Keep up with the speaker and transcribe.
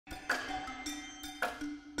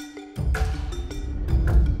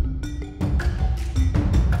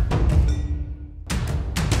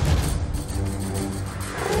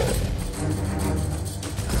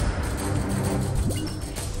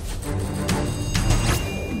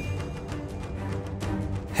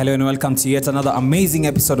Hello and welcome to yet another amazing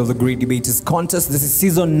episode of the Great Debaters Contest. This is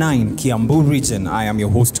Season 9, Kiambu Region. I am your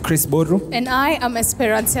host, Chris Boru. And I am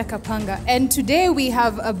Esperanza Kapanga. And today we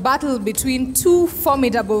have a battle between two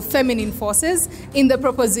formidable feminine forces. In the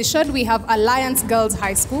proposition, we have Alliance Girls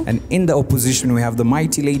High School. And in the opposition, we have the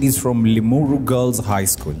mighty ladies from Limuru Girls High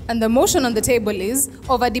School. And the motion on the table is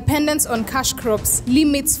overdependence on cash crops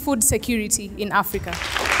limits food security in Africa.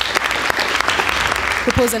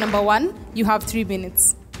 Proposer number 1, you have 3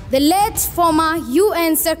 minutes. The late former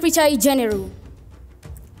UN Secretary General,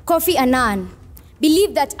 Kofi Annan,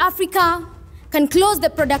 believed that Africa can close the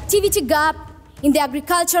productivity gap in the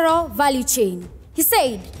agricultural value chain. He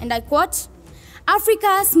said, and I quote,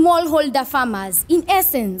 "Africa's smallholder farmers, in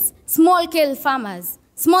essence, small-scale farmers,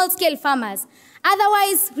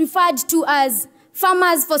 otherwise referred to as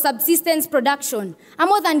farmers for subsistence production, are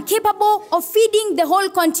more than capable of feeding the whole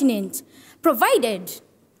continent, provided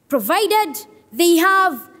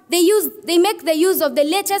they make the use of the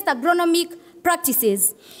latest agronomic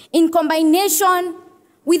practices in combination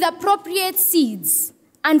with appropriate seeds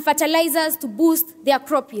and fertilizers to boost their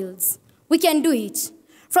crop yields. We can do it."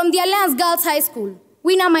 From the Alliance Girls High School,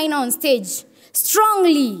 Winner Minor on stage,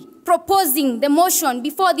 strongly proposing the motion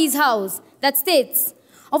before this House that states,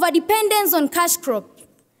 overdependence on cash crop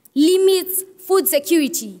limits food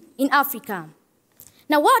security in Africa.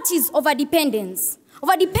 Now, what is overdependence?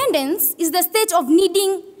 Overdependence is the state of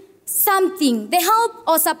needing something, the help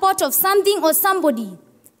or support of something or somebody,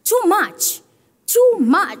 too much,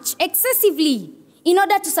 excessively, in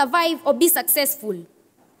order to survive or be successful.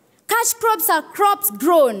 Cash crops are crops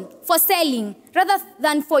grown for selling rather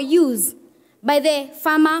than for use by the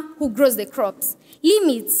farmer who grows the crops.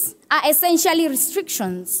 Limits are essentially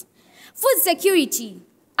restrictions. Food security,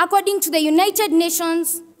 according to the United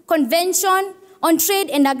Nations Convention on Trade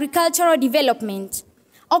and Agricultural Development,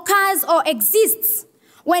 occurs or exists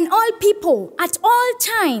when all people at all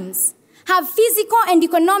times have physical and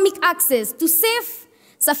economic access to safe,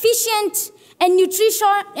 sufficient, and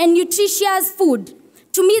nutritious food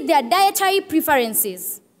to meet their dietary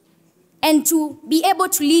preferences and to be able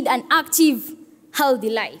to lead an active,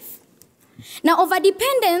 healthy life. Now,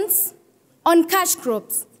 overdependence on cash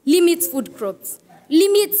crops limits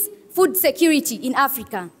food security in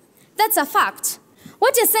Africa. That's a fact.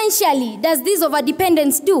 What essentially does this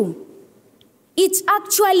overdependence do? It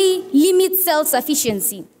actually limits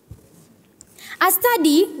self-sufficiency. A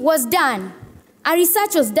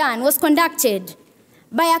research was conducted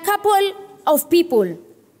by a couple of people,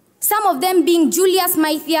 some of them being Julius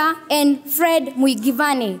Maithia and Fred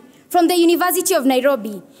Muigivane from the University of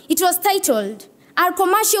Nairobi. It was titled, "Are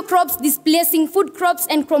Commercial Crops Displacing Food Crops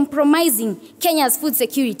and Compromising Kenya's Food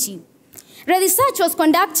Security?" The research was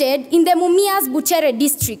conducted in the Mumias Butere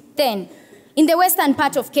district then, in the western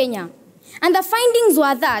part of Kenya. And the findings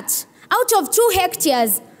were that out of 2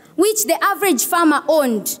 hectares, which the average farmer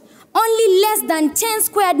owned, only less than 10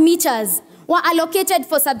 square meters were allocated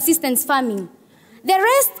for subsistence farming. The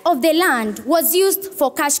rest of the land was used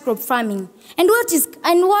for cash crop farming. And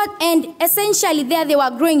essentially there they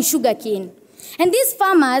were growing sugarcane. And these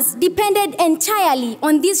farmers depended entirely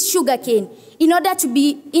on this sugarcane in order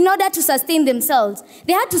to sustain themselves.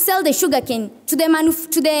 They had to sell the sugarcane to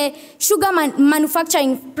the sugar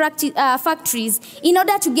manufacturing factories in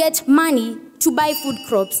order to get money to buy food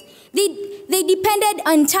crops. They depended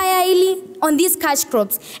entirely on these cash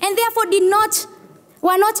crops and therefore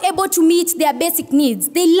were not able to meet their basic needs.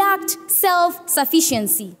 They lacked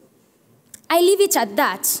self-sufficiency. I leave it at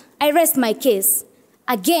that. I rest my case.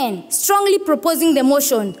 Again, strongly proposing the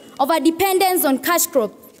motion of a dependence on cash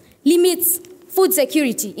crop limits food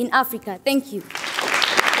security in Africa. Thank you.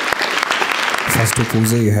 First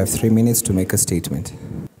proposer, you have 3 minutes to make a statement.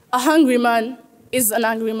 A hungry man is an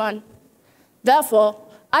angry man. Therefore,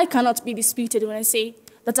 I cannot be disputed when I say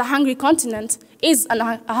that a hungry continent is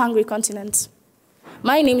a hungry continent.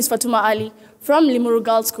 My name is Fatuma Ali from Limuru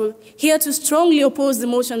Girls School, here to strongly oppose the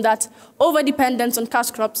motion that overdependence on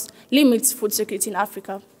cash crops limits food security in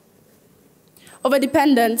Africa.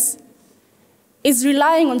 Overdependence is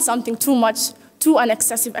relying on something too much to an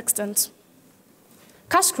excessive extent.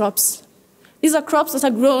 Cash crops, these are crops that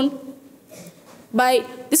are grown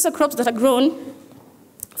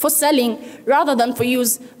for selling rather than for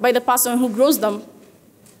use by the person who grows them.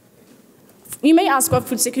 You may ask what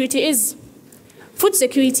food security is. Food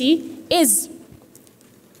security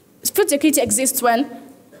exists when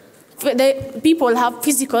the people have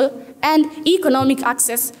physical and economic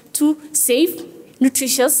access to safe,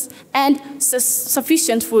 nutritious, and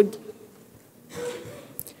sufficient food.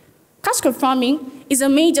 Cash crop farming is a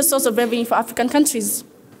major source of revenue for African countries.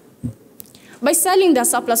 By selling their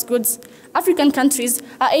surplus goods African countries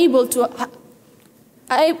are able to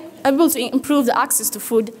improve the access to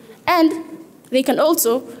food, and they can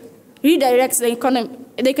also redirect the economy.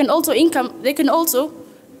 The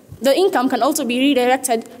income can also be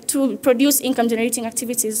redirected to produce income-generating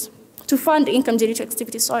activities, to fund income-generating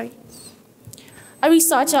activities, sorry. A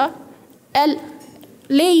researcher,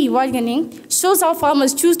 Lei Warganing, shows how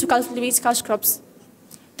farmers choose to cultivate cash crops.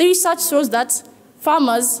 The research shows that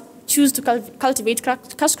farmers choose to cultivate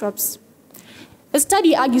cash crops. The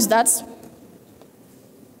study argues that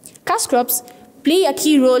cash crops play a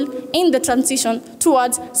key role in the transition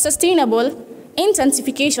towards sustainable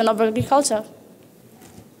intensification of agriculture.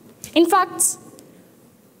 In fact,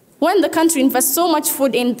 when the country invests so much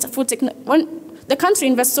in food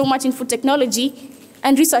technology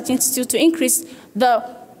and research institutes to increase the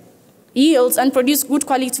yields and produce good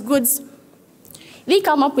quality goods, they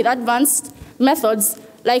come up with advanced methods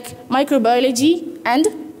like microbiology and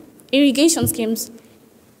irrigation schemes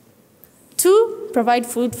to provide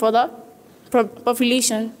food for the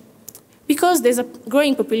population. Because there's a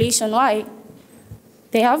growing population, why?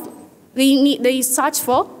 They search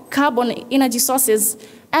for carbon energy sources,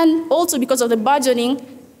 and also because of the burgeoning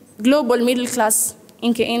global middle class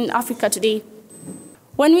in Africa today.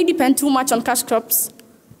 When we depend too much on cash crops,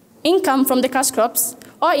 income from the cash crops,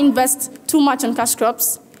 or invest too much on cash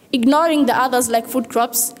crops, ignoring the others like food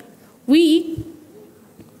crops, we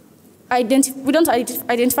don't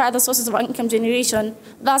identify other sources of income generation.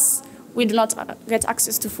 Thus, we do not get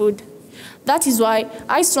access to food. That is why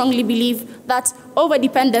I strongly believe that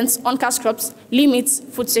over-dependence on cash crops limits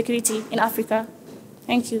food security in Africa.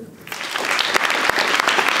 Thank you.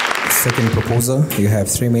 Second proposer, you have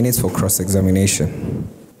 3 minutes for cross-examination.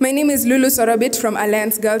 My name is Lulu Sorobit from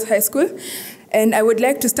Alliance Girls High School, and I would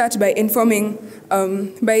like to start by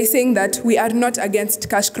by saying that we are not against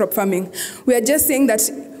cash crop farming. We are just saying that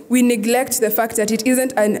we neglect the fact that it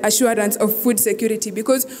isn't an assurance of food security,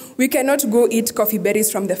 because we cannot go eat coffee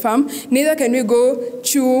berries from the farm, neither can we go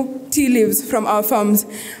chew tea leaves from our farms,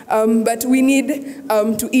 but we need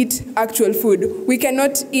to eat actual food. We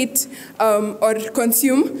cannot eat or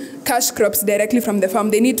consume cash crops directly from the farm.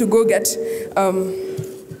 They need to go get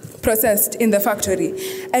processed in the factory.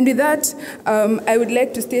 And with that, I would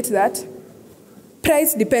like to state that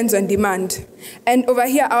price depends on demand. And over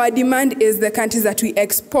here, our demand is the countries that we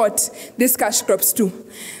export these cash crops to.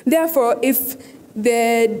 Therefore, if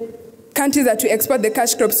the countries that we export the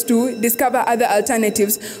cash crops to discover other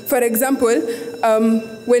alternatives, for example,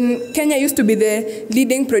 when Kenya used to be the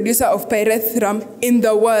leading producer of pyrethrum in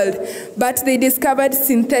the world, but they discovered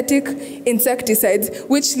synthetic insecticides,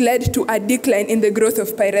 which led to a decline in the growth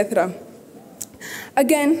of pyrethrum.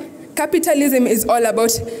 Again, capitalism is all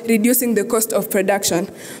about reducing the cost of production.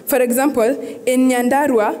 For example, in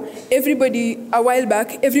Nyandarua, a while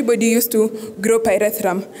back, everybody used to grow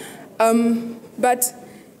pyrethrum. But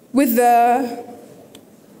with the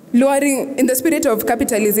in the spirit of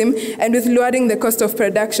capitalism and with lowering the cost of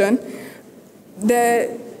production, the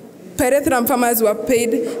pyrethrum farmers were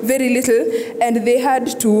paid very little, and they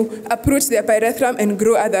had to uproot their pyrethrum and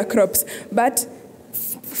grow other crops. But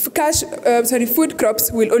food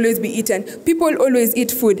crops will always be eaten. People always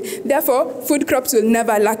eat food. Therefore, food crops will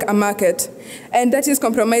never lack a market. And that is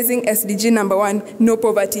compromising SDG number 1, no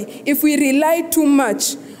poverty. If we rely too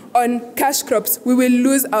much on cash crops, we will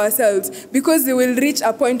lose ourselves, because they will reach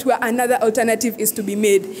a point where another alternative is to be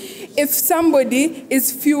made. If somebody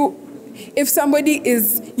is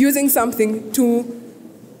using something to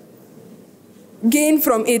gain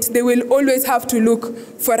from it, they will always have to look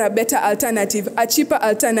for a better alternative, a cheaper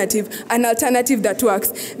alternative, an alternative that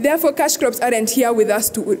works. Therefore, cash crops aren't here with us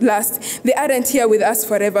to last. They aren't here with us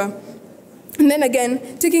forever. And then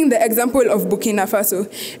again, taking the example of Burkina Faso.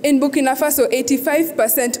 In Burkina Faso,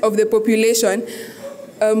 85% of the population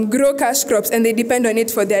grow cash crops, and they depend on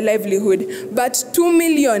it for their livelihood. But 2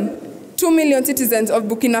 million citizens of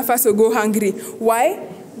Burkina Faso go hungry. Why?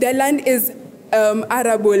 Their land is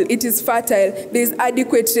arable, it is fertile, there is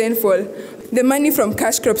adequate rainfall. The money from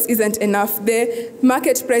cash crops isn't enough. The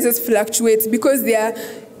market prices fluctuate because they are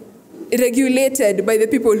regulated by the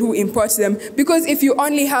people who import them. Because if you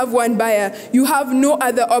only have one buyer, you have no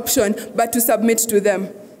other option but to submit to them.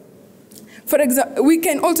 For example, we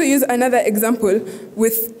can also use another example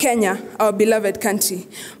with Kenya, our beloved country.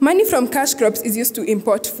 Money from cash crops is used to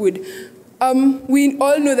import food. We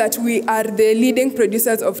all know that we are the leading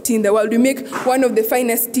producers of tea in the world. We make one of the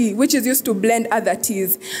finest tea, which is used to blend other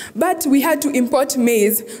teas. But we had to import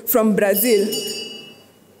maize from Brazil.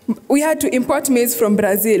 we had to import maize from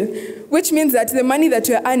Brazil, which means that the money that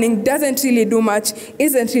we're earning doesn't really do much,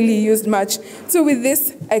 isn't really used much. So with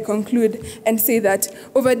this, I conclude and say that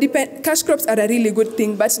cash crops are a really good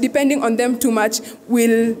thing, but depending on them too much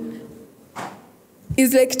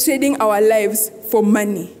is like trading our lives for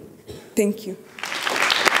money. Thank you.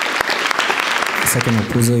 Second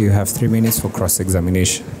opposer, you have 3 minutes for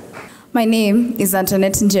cross-examination. My name is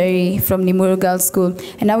Antoinette Njeri from Limuru Girls School,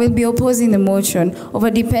 and I will be opposing the motion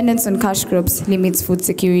over dependence on cash crops limits food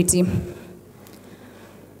security.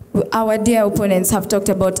 Our dear opponents have talked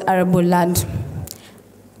about arable land.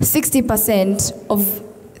 60% of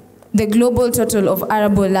the global total of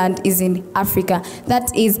arable land is in Africa.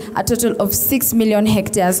 That is a total of 6 million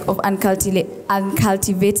hectares of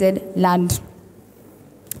uncultivated land,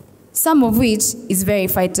 some of which is very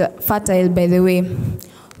fertile, by the way.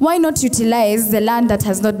 Why not utilize the land that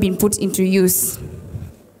has not been put into use?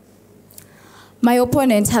 My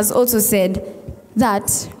opponent has also said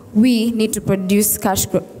that we need to produce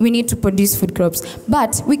food crops,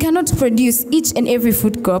 but we cannot produce each and every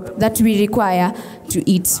food crop that we require to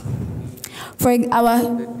eat.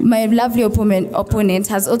 My lovely opponent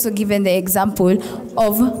has also given the example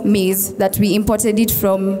of maize, that we imported it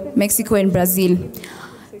from Mexico and Brazil.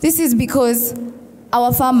 This is because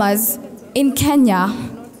our farmers in Kenya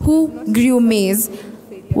who grew maize,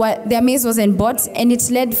 their maize wasn't bought, and it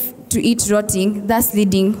led to it rotting, thus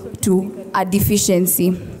leading to a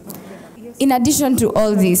deficiency. In addition to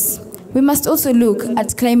all this, we must also look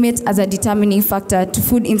at climate as a determining factor to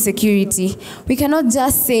food insecurity. We cannot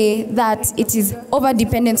just say that it is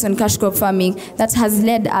over-dependence on cash crop farming that has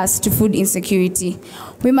led us to food insecurity.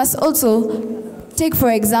 We must also take,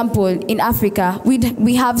 for example, in Africa,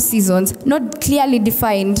 we have seasons not clearly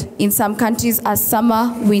defined in some countries as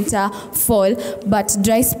summer, winter, fall, but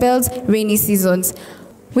dry spells, rainy seasons.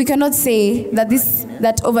 We cannot say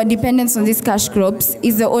that over-dependence on these cash crops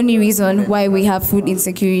is the only reason why we have food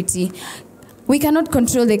insecurity. We cannot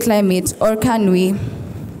control the climate, or can we?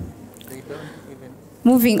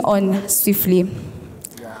 Moving on swiftly.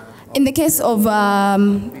 In the case of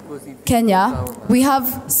Kenya, we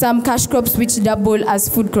have some cash crops which double as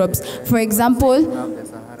food crops. For example,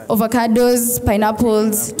 avocados,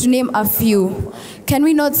 pineapples, to name a few. Can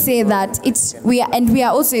we not say that we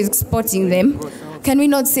are also exporting them? Can we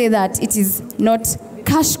not say that it is not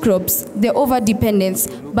cash crops, the over-dependence,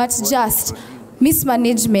 but just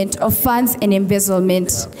mismanagement of funds and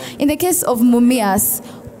embezzlement? In the case of Mumias,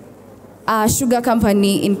 a sugar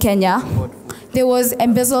company in Kenya, there was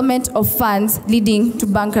embezzlement of funds leading to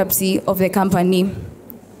bankruptcy of the company.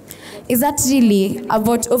 Is that really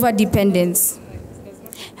about over-dependence?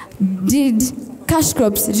 Did cash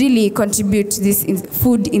crops really contribute to this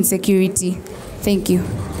food insecurity? Thank you.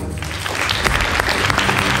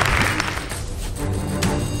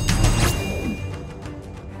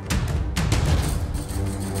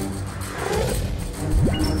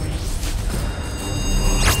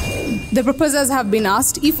 The proposers have been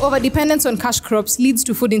asked, if overdependence on cash crops leads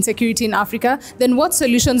to food insecurity in Africa, then what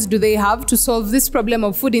solutions do they have to solve this problem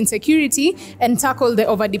of food insecurity and tackle the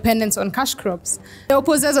overdependence on cash crops? The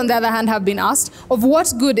opposers, on the other hand, have been asked, of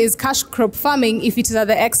what good is cash crop farming if it is at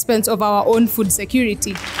the expense of our own food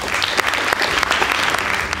security?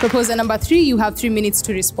 Proposer number 3, you have 3 minutes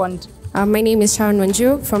to respond. My name is Sharon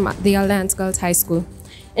Wanju from the Alliance Girls High School.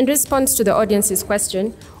 In response to the audience's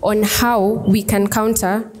question on how we can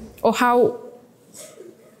counter or how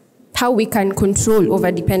we can control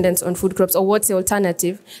over-dependence on food crops, or what's the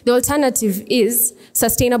alternative? The alternative is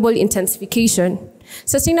sustainable intensification.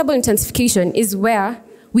 Sustainable intensification is where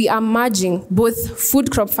we are merging both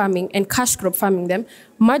food crop farming and cash crop farming,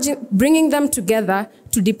 bringing them together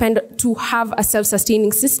to have a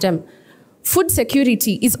self-sustaining system. Food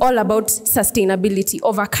security is all about sustainability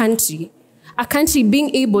of a country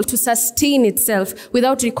being able to sustain itself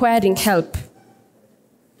without requiring help.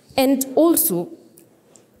 And also,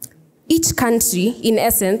 each country, in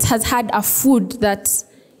essence, has had a food that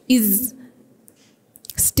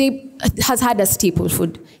has had a staple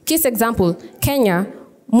food. Case example, Kenya.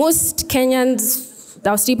 Most Kenyans,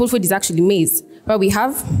 our staple food is actually maize, where we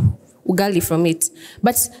have ugali from it.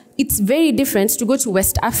 But it's very different to go to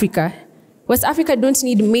West Africa. West Africa don't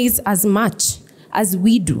need maize as much as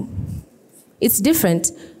we do. It's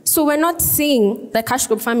different. So we're not saying that cash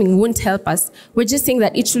crop farming won't help us. We're just saying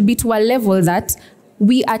that it should be to a level that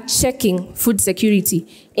we are checking food security,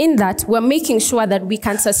 in that we're making sure that we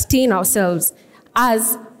can sustain ourselves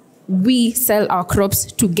as we sell our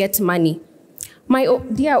crops to get money. My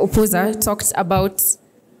dear opposer talked about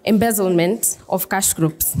embezzlement of cash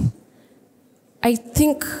crops. I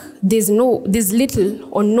think there's little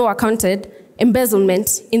or no accounted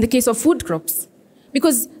embezzlement in the case of food crops.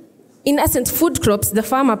 Because in essence, food crops, the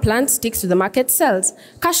farmer plants, takes to the market, sells.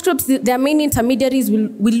 Cash crops, their main intermediaries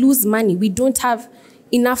will lose money. We don't have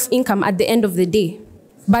enough income at the end of the day.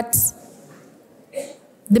 But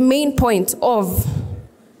the main point of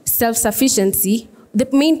self-sufficiency, the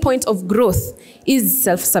main point of growth is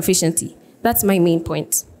self-sufficiency. That's my main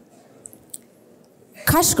point.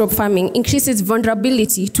 Cash crop farming increases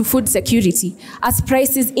vulnerability to food security as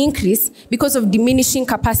prices increase because of diminishing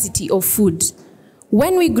capacity of food.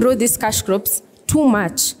 When we grow these cash crops too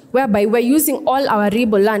much, whereby we're using all our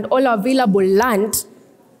arable land, all our available land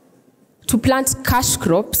to plant cash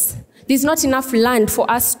crops, there's not enough land for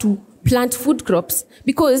us to plant food crops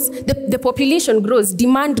because the population grows,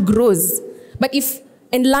 demand grows.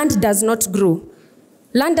 And land does not grow.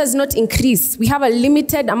 Land does not increase. We have a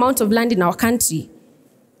limited amount of land in our country.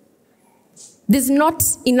 There's not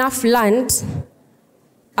enough land,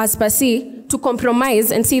 as per se, to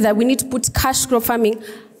compromise and say that we need to put cash crop farming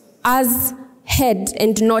as head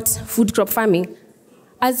and not food crop farming.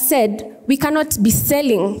 As said, we cannot be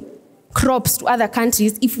selling crops to other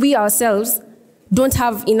countries if we ourselves don't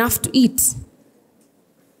have enough to eat.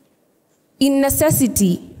 In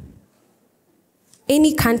necessity,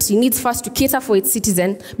 any country needs first to cater for its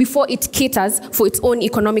citizen before it caters for its own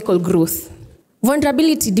economical growth.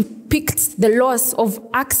 Vulnerability depicts the loss of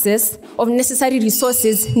access of necessary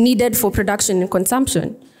resources needed for production and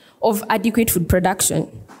consumption of adequate food production.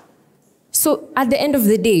 So at the end of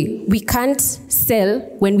the day, we can't sell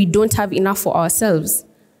when we don't have enough for ourselves.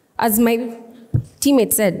 As my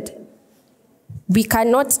teammate said, we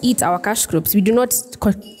cannot eat our cash crops. We do not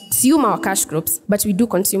consume our cash crops, but we do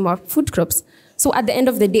consume our food crops. So at the end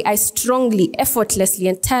of the day, I strongly, effortlessly,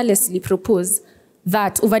 and tirelessly propose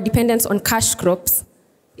that overdependence on cash crops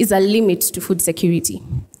is a limit to food security.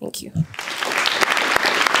 Thank you.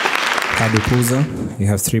 Kadupuza, you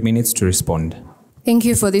have 3 minutes to respond. Thank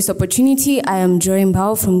you for this opportunity. I am Joy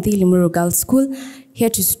Mbao from the Limuru Girls School, here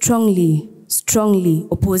to strongly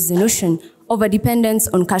oppose the notion overdependence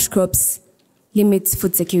on cash crops limits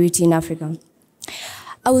food security in Africa.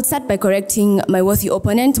 I will start by correcting my worthy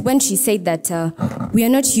opponent when she said that we are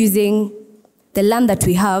not using the land that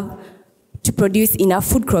we have to produce enough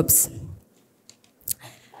food crops.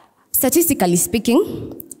 Statistically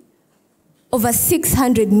speaking, over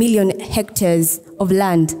 600 million hectares of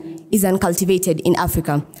land is uncultivated in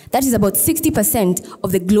Africa. That is about 60%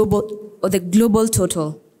 of the global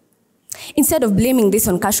total. Instead of blaming this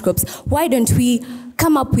on cash crops, why don't we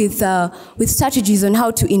come up with strategies on how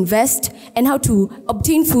to invest and how to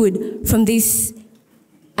obtain food from this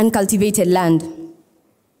uncultivated land?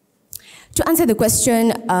 To answer the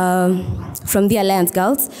question from the Alliance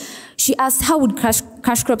Girls, she asked, how would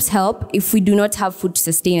cash crops help if we do not have food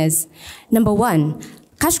sustainers? Number one,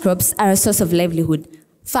 cash crops are a source of livelihood.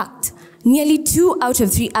 Fact, nearly 2 out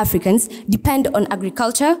of 3 Africans depend on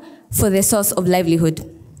agriculture for their source of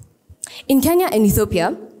livelihood. In Kenya and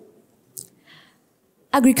Ethiopia,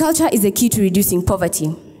 agriculture is the key to reducing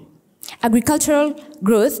poverty. Agricultural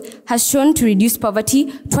growth has shown to reduce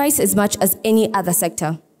poverty twice as much as any other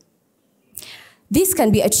sector. This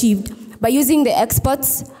can be achieved by using the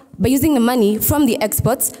money from the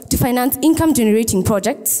exports to finance income-generating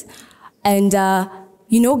projects and,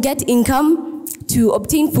 get income to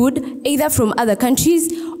obtain food either from other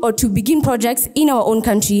countries or to begin projects in our own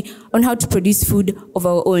country on how to produce food of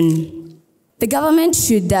our own. The government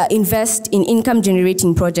should invest in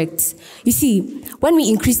income-generating projects. You see, when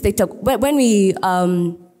we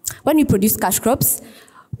produce cash crops,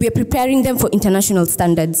 we are preparing them for international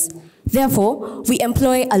standards. Therefore, we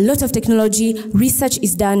employ a lot of technology, research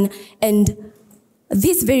is done, and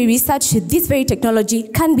this very research, this very technology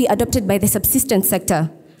can be adopted by the subsistence sector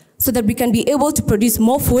so that we can be able to produce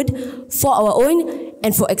more food for our own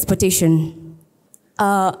and for exportation.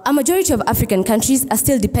 A majority of African countries are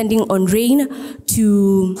still depending on rain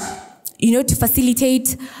to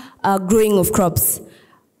facilitate growing of crops.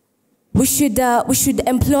 We should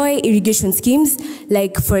employ irrigation schemes,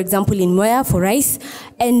 like, for example, in Moya for rice,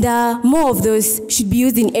 and more of those should be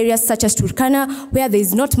used in areas such as Turkana, where there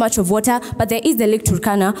is not much of water, but there is the Lake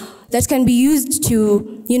Turkana that can be used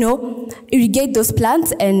to, irrigate those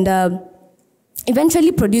plants and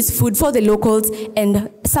eventually produce food for the locals, and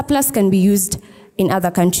surplus can be used in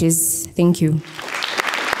other countries. Thank you.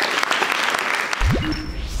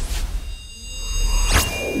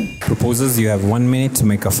 Proposers, you have 1 minute to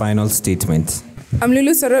make a final statement. I'm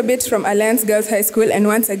Lulu Sorobit from Alliance Girls High School, and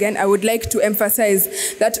once again, I would like to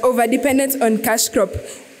emphasize that overdependence on cash crop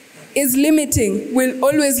is limiting, will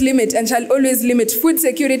always limit, and shall always limit food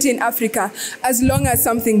security in Africa as long as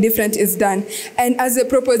something different is done. And as a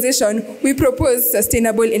proposition, we propose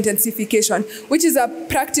sustainable intensification, which is a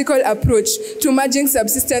practical approach to merging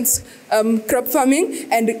subsistence crop farming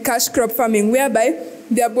and cash crop farming, whereby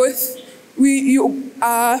they are both,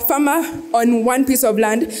 a farmer on one piece of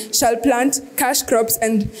land shall plant cash crops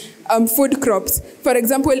and food crops. For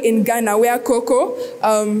example, in Ghana, where cocoa,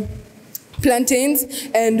 plantains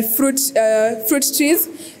and fruit trees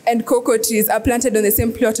and cocoa trees are planted on the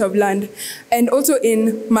same plot of land, and also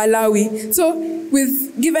in Malawi. So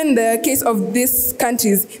given the case of these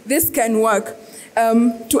countries, this can work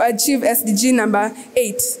to achieve SDG number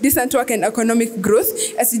 8, decent work and economic growth,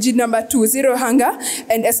 SDG number 2, zero hunger,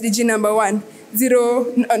 and SDG number 1,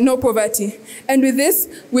 no poverty. And with this,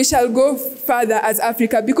 we shall go further as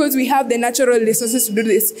Africa because we have the natural resources to do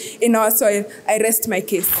this in our soil. I rest my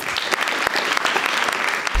case.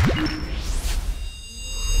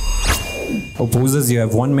 Opposers, you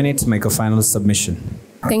have 1 minute to make a final submission.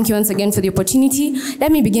 Thank you once again for the opportunity.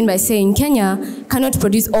 Let me begin by saying Kenya cannot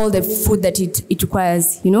produce all the food that it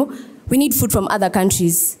requires, you know. We need food from other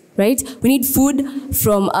countries, right? We need food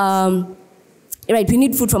from, we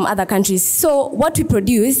need food from other countries. So what we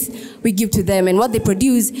produce, we give to them, and what they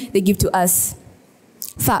produce, they give to us.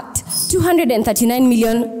 Fact, 239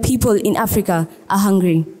 million people in Africa are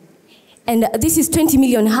hungry. And this is 20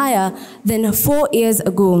 million higher than 4 years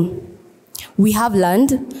ago. We have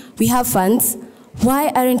land, we have funds. Why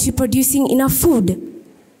aren't we producing enough food?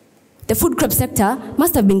 The food crop sector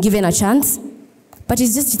must have been given a chance, but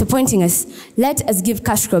it's just disappointing us. Let us give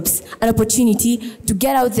cash crops an opportunity to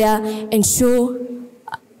get out there and show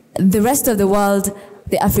the rest of the world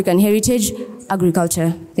the African heritage,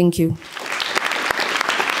 agriculture. Thank you.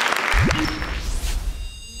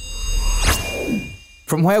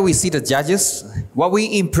 From where we see the judges, were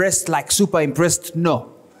we impressed, like super impressed? No.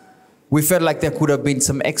 We felt like there could have been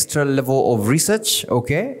some extra level of research,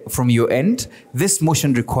 okay, from your end. This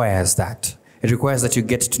motion requires that. It requires that you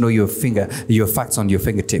get to know your facts on your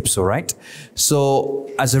fingertips, all right? So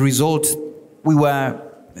as a result, we were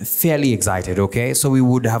fairly excited, okay? So we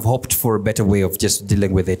would have hoped for a better way of just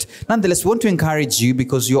dealing with it. Nonetheless, we want to encourage you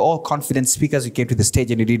because you're all confident speakers. You came to the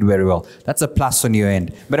stage and you did very well. That's a plus on your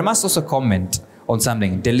end. But I must also comment on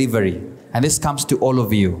something, delivery. And this comes to all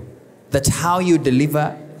of you, that how you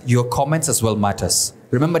deliver your comments as well matters.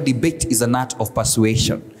 Remember, debate is an art of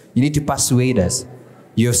persuasion. You need to persuade us.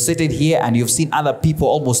 You've sitting here and you've seen other people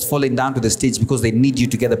almost falling down to the stage because they need you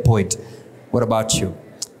to get the point. What about you?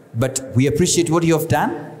 But we appreciate what you have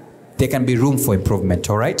done. There can be room for improvement,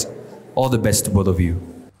 all right? All the best to both of you.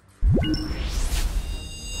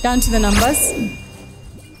 Down to the numbers.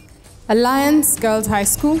 Alliance Girls High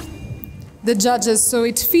School. The judges saw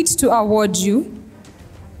it fit to award you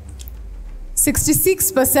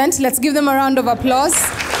 66%. Let's give them a round of applause.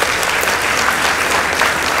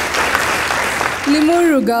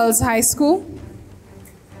 Limuru Girls High School.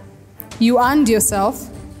 You earned yourself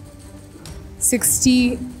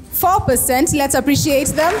 64%. Let's appreciate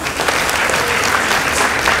them.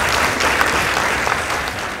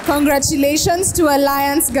 Congratulations to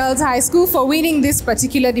Alliance Girls High School for winning this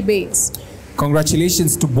particular debate.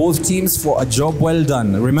 Congratulations to both teams for a job well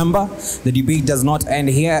done. Remember, the debate does not end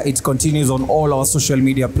here. It continues on all our social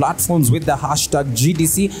media platforms with the hashtag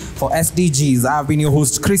GDC for SDGs. I have been your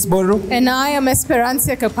host, Chris Boro. And I am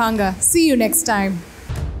Esperanza Kapanga. See you next time.